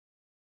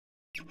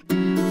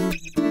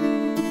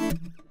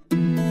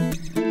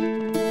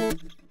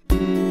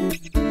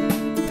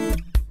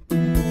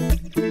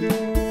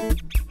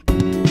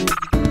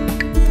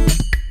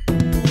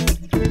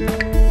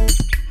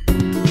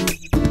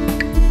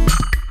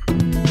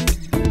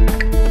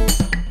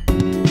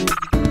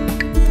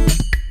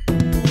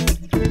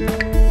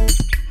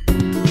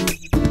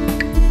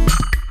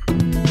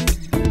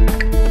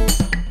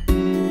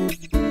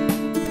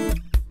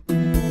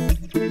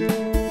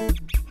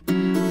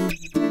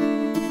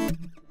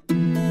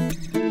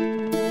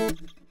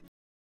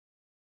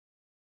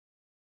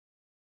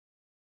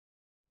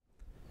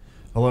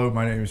Hello,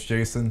 my name is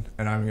Jason,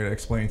 and I'm going to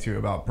explain to you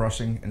about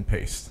brushing and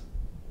paste.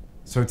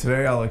 So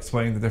today I'll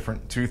explain the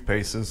different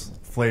toothpastes,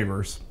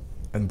 flavors,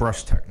 and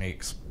brush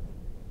techniques.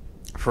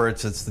 For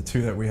instance, the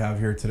two that we have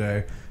here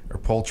today are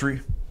poultry,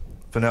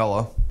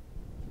 vanilla,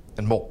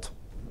 and molt.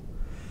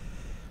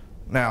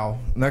 Now,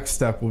 next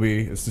step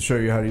is to show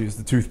you how to use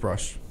the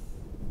toothbrush.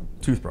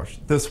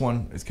 This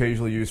one is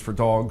occasionally used for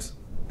dogs,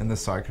 and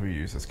this side can be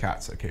used as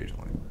cats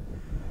occasionally.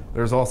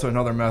 There's also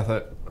another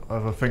method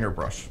of a finger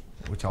brush,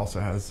 which also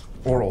has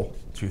oral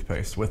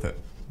toothpaste with it.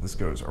 This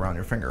goes around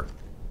your finger.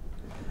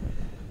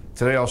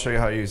 Today I'll show you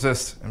how to use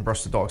this and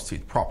brush the dog's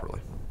teeth properly.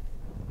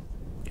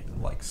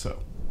 Like so.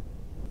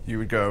 You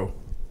would go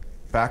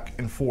back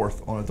and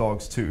forth on a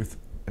dog's tooth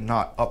and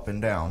not up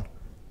and down.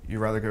 You'd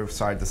rather go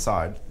side to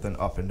side than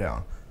up and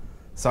down.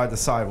 Side to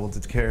side will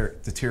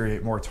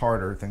deteriorate more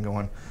tartar than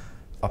going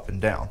up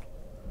and down.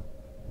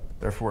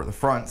 Therefore, the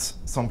fronts,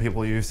 some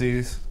people use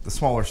these, the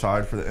smaller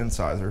side for the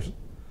incisors,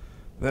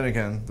 then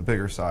again, the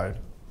bigger side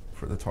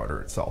for the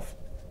tartar itself.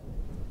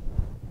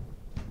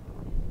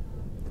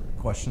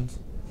 Questions?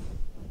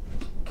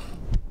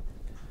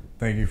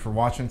 Thank you for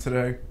watching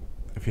today.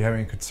 If you have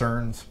any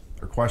concerns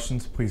or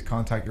questions, please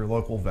contact your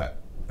local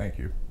vet. Thank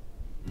you.